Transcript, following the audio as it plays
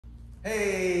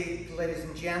Hey ladies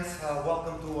and gents,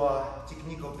 welcome to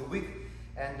Technique of the Week.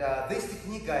 And this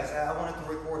technique, guys, I wanted to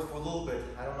record for a little bit.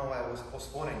 I don't know why I was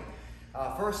postponing.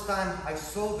 First time I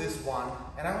saw this one,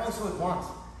 and I only saw it once,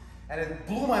 and it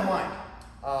blew my mind.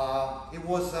 It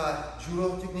was a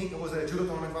judo technique, it was a judo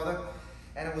tournament rather,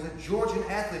 and it was a Georgian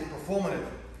athlete performing it.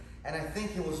 And I think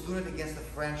he was doing it against a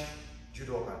French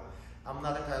judoka. I'm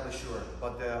not entirely sure,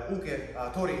 but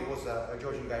Tori was a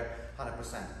Georgian guy,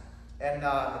 100%. And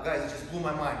guys, it just blew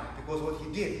my mind because what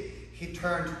he did, he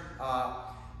turned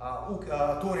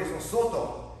Tori's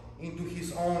Osoto into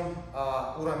his own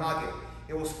Ura Nage.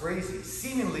 It was crazy.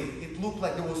 Seemingly, it looked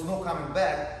like there was no coming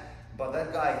back, but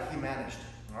that guy, he managed.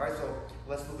 All right, so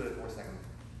let's look at it for a second.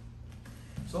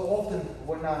 So often,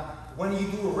 when you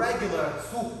do a regular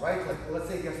soup, right, like let's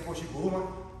say against Koshi Guruma,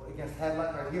 against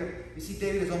headlock right here, you see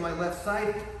David is on my left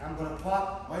side. I'm gonna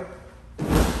pop, right?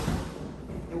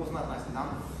 It was not nicely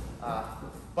done.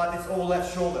 But it's all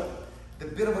left shoulder. The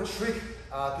bit of a trick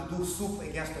to do soup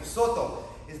against Osoto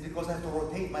is because I have to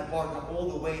rotate my partner all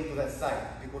the way to that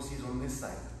side because he's on this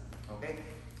side. Okay?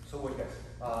 So wait guys,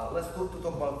 let's talk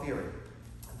about theory.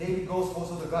 David goes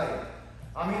also the Gari.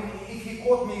 I mean, if he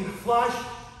caught me flush,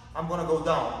 I'm gonna go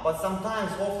down. But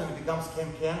sometimes, often it becomes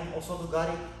can also the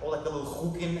Gari, or like a little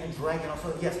hooking and dragging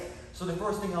also. Yes. So the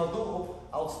first thing I'll do,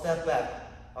 I'll step back.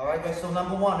 Alright guys, so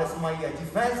number one, that's my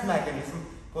defense mechanism.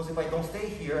 Because if I don't stay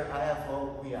here, I have,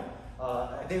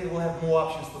 David will have more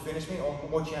options to finish me, or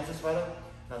more chances rather,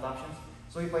 not options.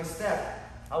 So if I step,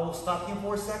 I will stop him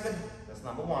for a second, that's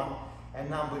number one. And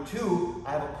number two,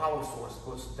 I have a power source,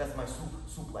 because that's my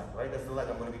soup leg, right? That's the leg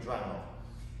I'm going to be driving off.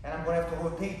 And I'm going to have to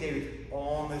rotate David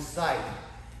on this side.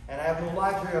 And I have no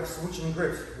luxury of switching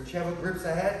grips. Whichever grips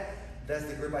I had, that's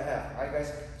the grip I have, alright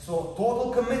guys? So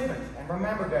total commitment, and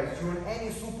remember guys, during any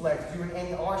suplex, during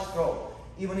any arch throw,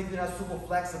 even if you're not super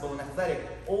flexible and athletic,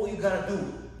 all you gotta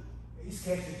do is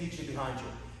catch the teacher behind you.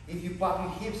 If you pop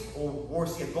your hips, or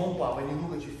worse yet, don't pop, and you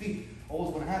look at your feet, all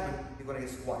that's gonna happen, you're gonna get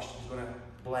squashed. It's gonna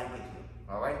blanket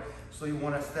you, all right? So you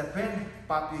wanna step in,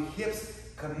 pop your hips,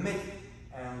 commit,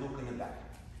 and look in the back.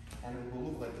 And it will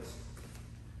look like this.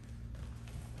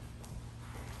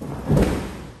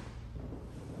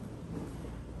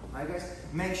 All right, guys?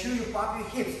 Make sure you pop your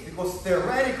hips, because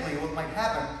theoretically, what might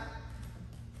happen,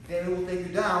 David will take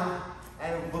you down,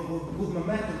 and with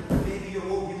momentum, maybe you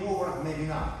roll him over, maybe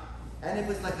not. And if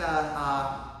it's like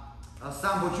a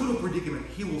Sambo judo predicament,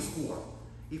 he will score.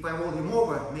 If I roll him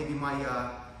over, maybe my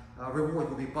reward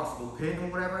will be possible pin or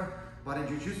whatever, but in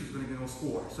jiu-jitsu it's going to be no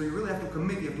score. So you really have to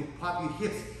commit, you have to pop your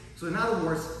hips. So in other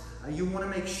words, you want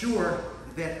to make sure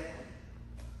that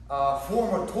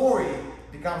former Tori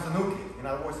becomes a nuke. In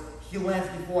other words, he lands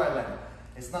before I land.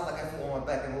 It's not like I fall on my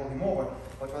back and roll him over,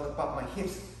 but rather pop my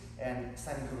hips and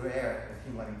send him through the air with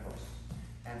him landing first.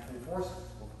 And full force.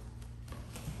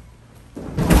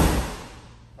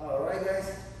 Alright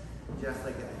guys, just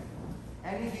like that.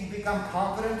 And if you become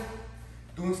confident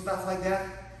doing stuff like that,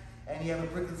 and you have a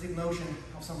preconceived notion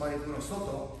of somebody doing a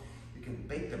Osoto, you can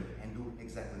bait them and do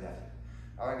exactly that.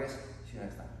 Alright guys, see you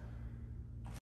next time.